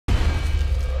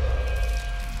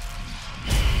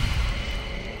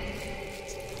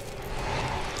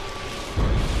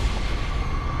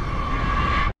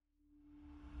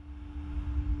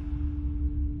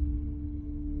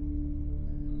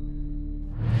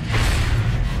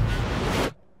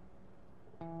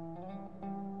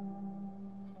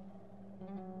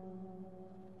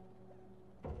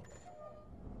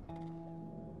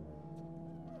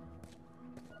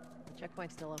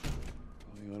checkpoint's still open.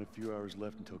 Only got a few hours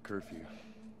left until curfew.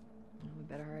 Well, we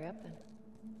better hurry up then.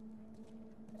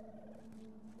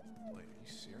 Wait, are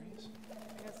you serious?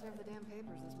 I got served the damn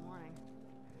papers this morning.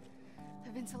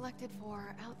 I've been selected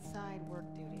for outside work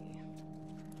duty.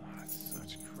 Oh, that's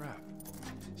such crap.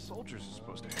 Soldiers are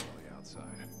supposed to handle the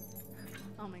outside.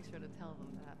 I'll make sure to tell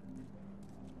them that.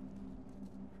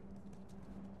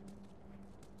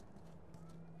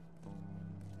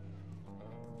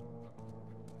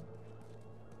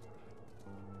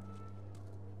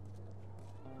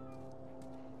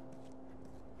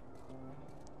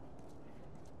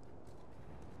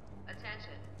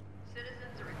 Attention.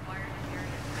 Citizens are required to carry a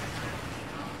certificate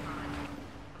at all times.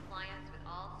 Compliance with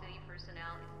all city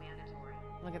personnel is mandatory.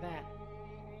 Look at that.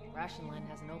 Ration line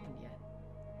hasn't opened yet.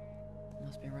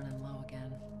 Must be running low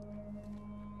again.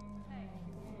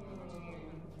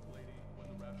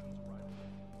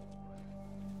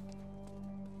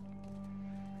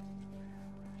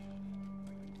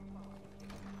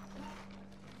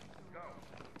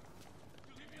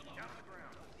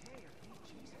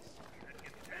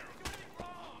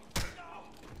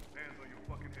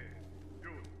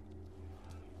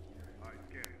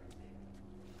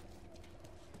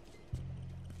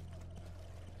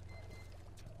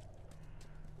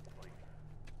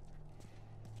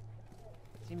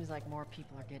 Seems like more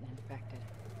people are getting infected.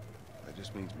 That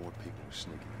just means more people are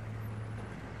sneaking.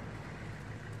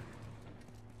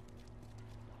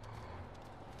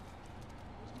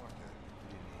 Where's Mark at? You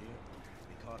didn't hear?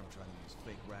 They caught him trying to use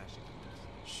fake rations.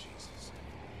 Jesus.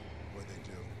 What'd they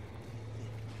do?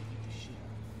 They beat the shit out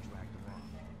of him and dragged him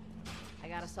off. I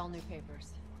got us all new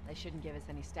papers. They shouldn't give us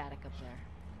any static up there.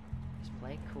 Just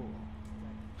play cool.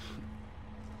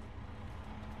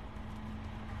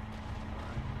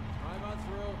 Drive on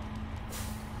through.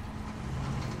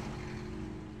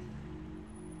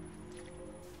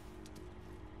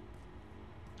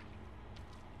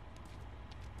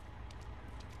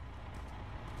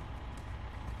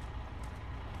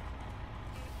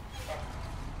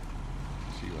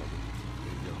 See you later.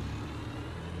 There you go.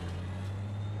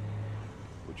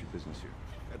 What's your business here?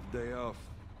 Got the day off.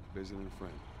 Visiting a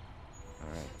friend. All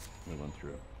right. We'll run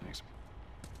through. Thanks.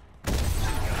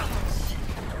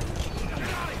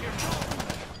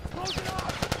 Close it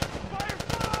off!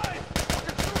 Fireflies!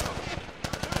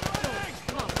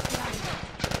 Come on, let's get out of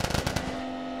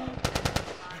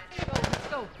here. Let's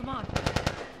go, come on.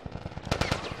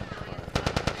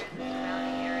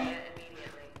 Surrounding area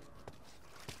immediately.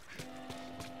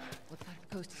 Looks like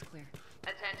the coast is clear.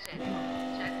 Attention.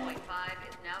 Checkpoint 5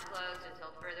 is now closed until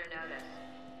further notice.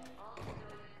 All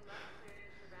civilians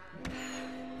located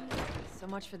surrounding. So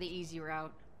much for the easy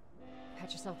route.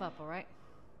 Patch yourself up, all right?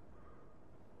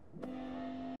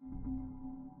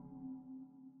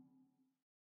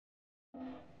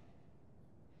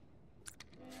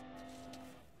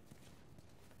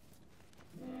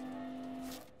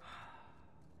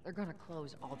 They're gonna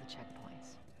close all the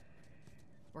checkpoints.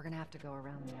 We're gonna have to go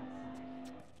around the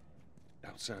outside.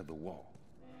 Outside the wall.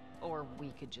 Or we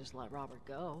could just let Robert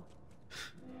go.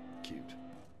 Cute.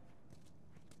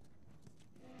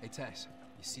 Hey, Tess,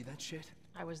 you see that shit?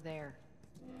 I was there.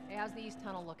 Hey, how's the east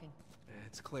tunnel looking?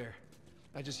 It's clear.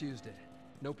 I just used it.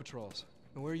 No patrols.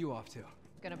 And where are you off to?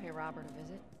 Gonna pay Robert a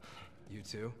visit? You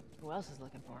too? Who else is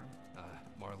looking for him?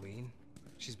 Marlene?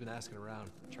 She's been asking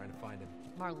around, trying to find him.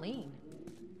 Marlene?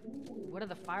 What do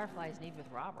the Fireflies need with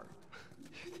Robert?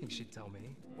 You think she'd tell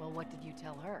me? Well, what did you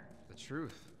tell her? The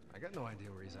truth. I got no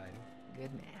idea where he's hiding.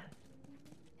 Good man.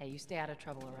 Hey, you stay out of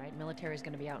trouble, all right? Military's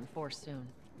gonna be out in force soon.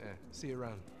 Yeah, see you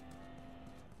around.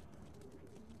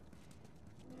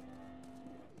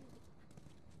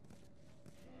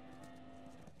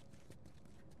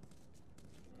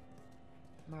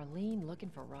 Marlene looking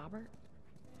for Robert?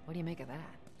 What do you make of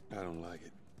that? I don't like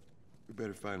it. We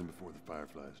better find him before the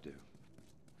Fireflies do.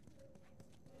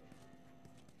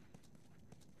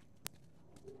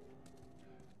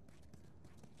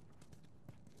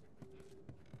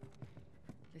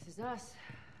 This is us.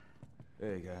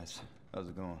 Hey, guys. How's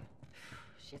it going?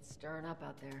 Shit's stirring up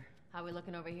out there. How we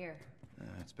looking over here?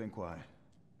 It's been quiet.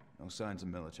 No signs of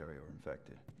military or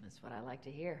infected. That's what I like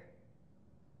to hear.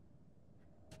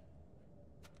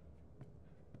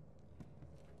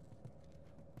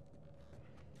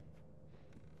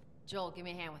 Joel, give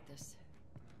me a hand with this.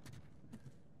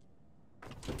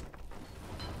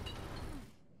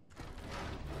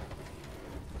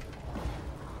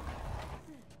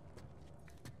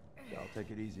 Y'all take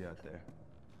it easy out there.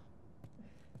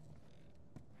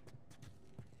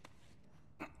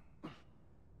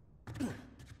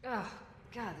 Oh,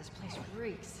 God, this place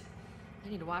reeks. I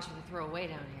need to wash what they throw away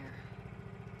down here.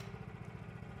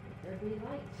 There be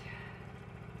light.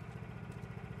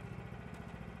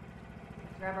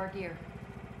 Grab our gear.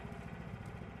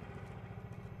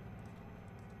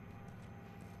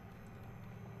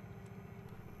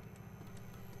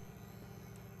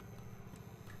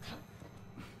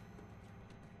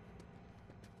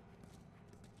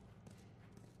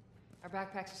 Our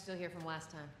backpacks are still here from last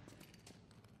time.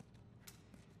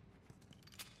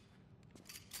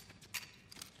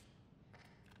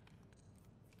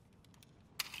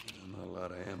 Not a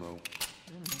lot of ammo.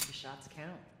 Make the shots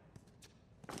count.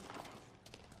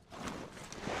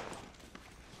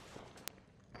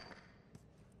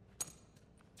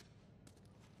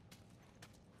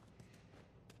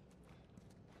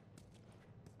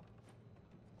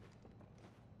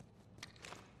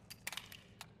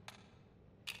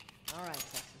 All right,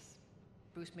 Texas.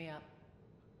 Boost me up.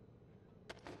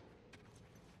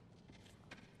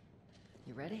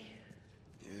 You ready?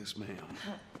 Yes, ma'am.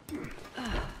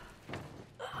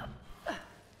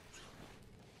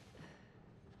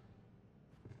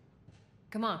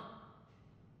 Come on.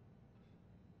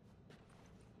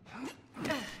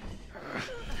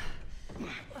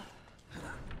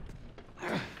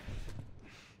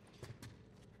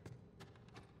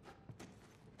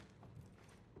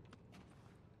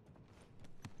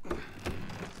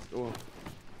 Go on.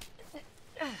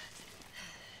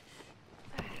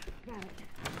 Got it.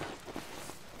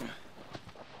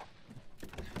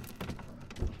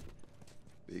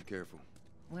 Be careful.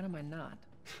 When am I not?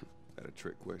 That a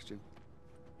trick question?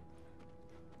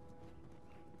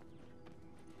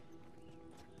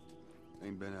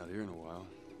 Ain't been out here in a while.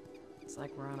 It's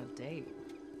like we're on a date.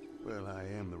 Well, I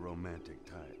am the romantic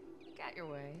type. You got your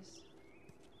ways.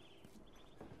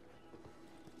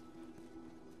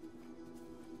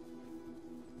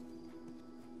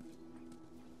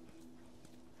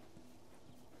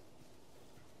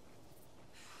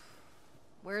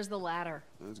 Where's the ladder?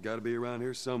 It's got to be around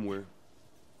here somewhere.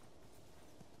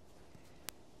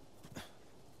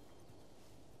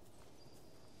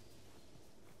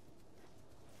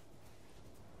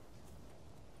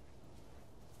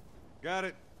 Got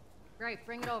it. Great,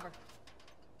 bring it over.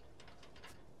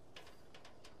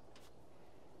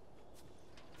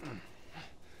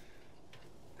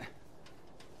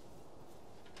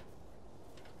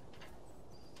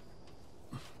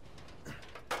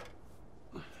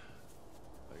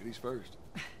 Ladies first.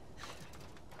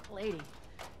 Lady,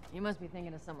 you must be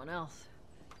thinking of someone else.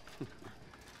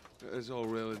 It's all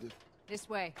relative. This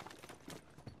way.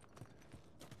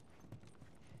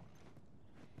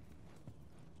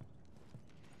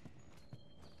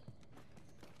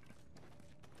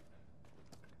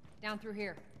 Down through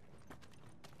here.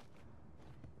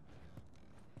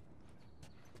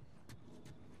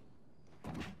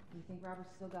 You think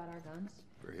Robert's still got our guns?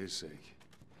 For his sake,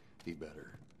 he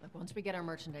better. Look, once we get our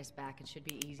merchandise back, it should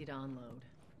be easy to unload.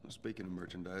 Well, speaking of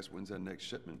merchandise, when's that next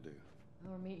shipment due?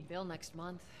 Well, we're meeting Bill next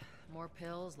month. More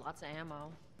pills, lots of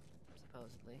ammo.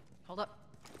 Supposedly. Hold up.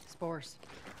 Spores.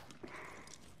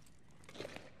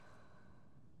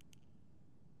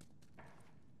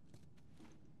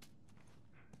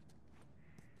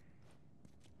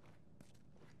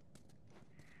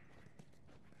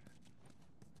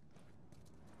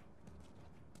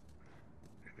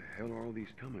 Where the hell are all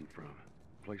these coming from?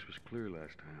 The place was clear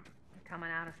last time. They're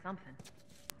coming out of something.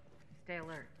 Stay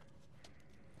alert.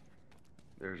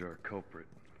 There's our culprit.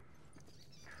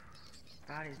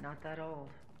 Body's not that old.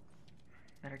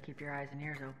 Better keep your eyes and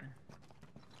ears open.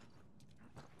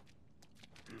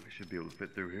 We should be able to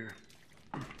fit through here.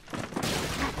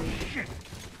 Shit!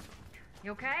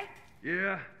 You okay?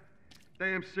 Yeah.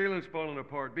 Damn ceiling's falling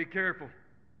apart. Be careful.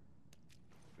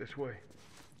 This way.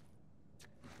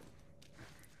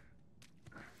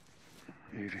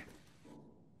 Easy.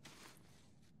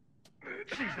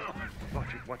 Jesus.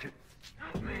 Watch it, watch it.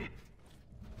 Help me.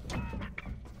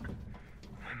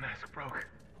 My mask broke.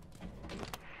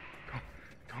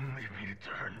 Don't leave me to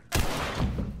turn.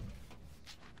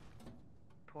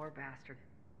 Poor bastard.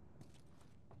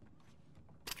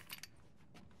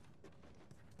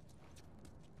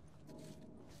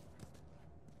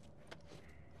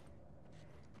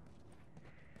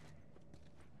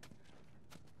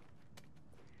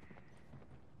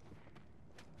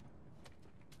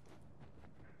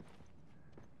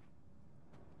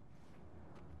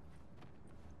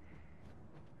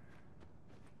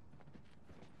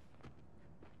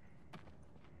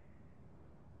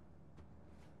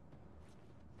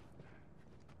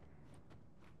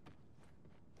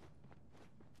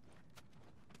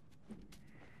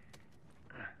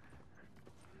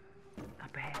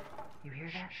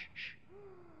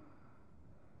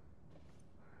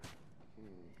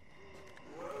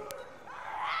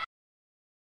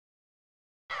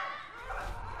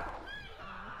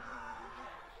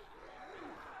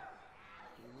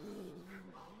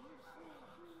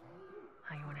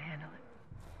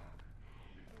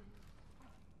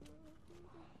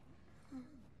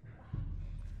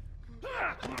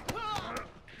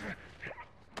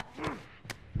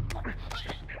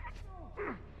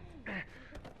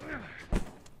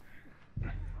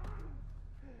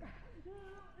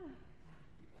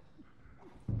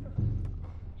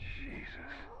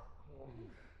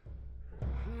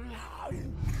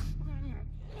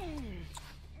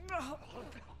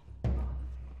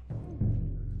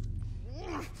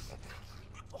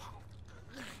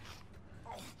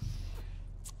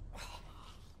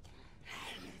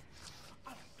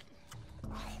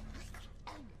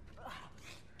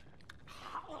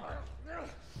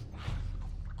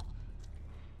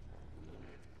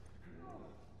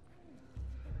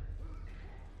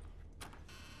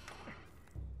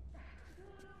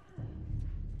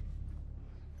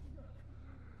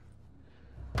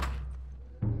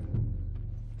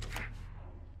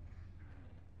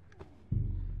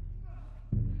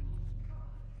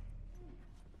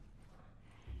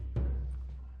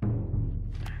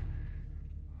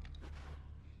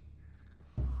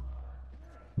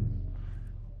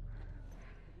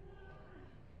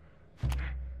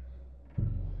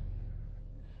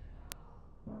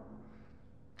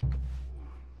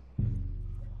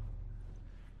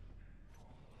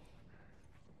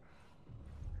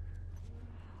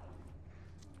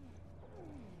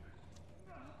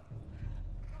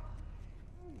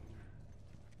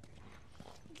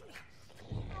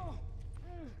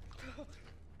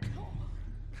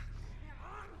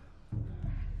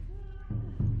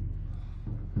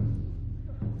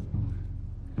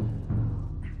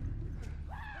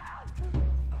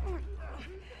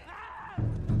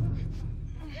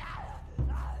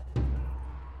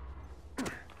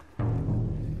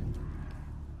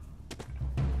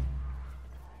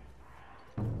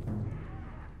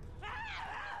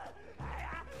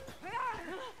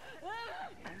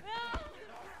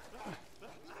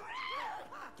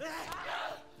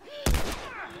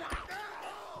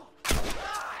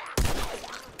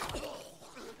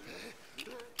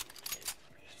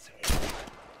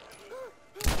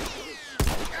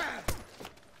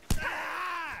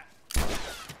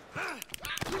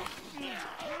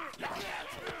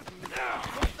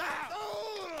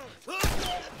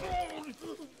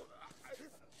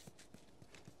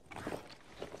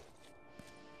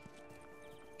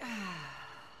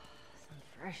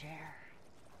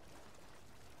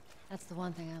 That's the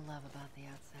one thing I love about the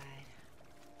outside.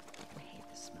 I hate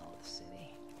the smell of the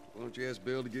city. Why don't you ask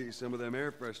Bill to get you some of them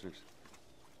air fresheners?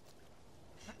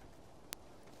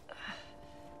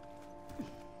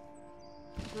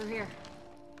 Through here.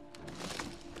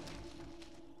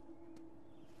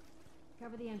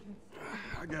 Cover the entrance.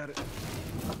 I got it.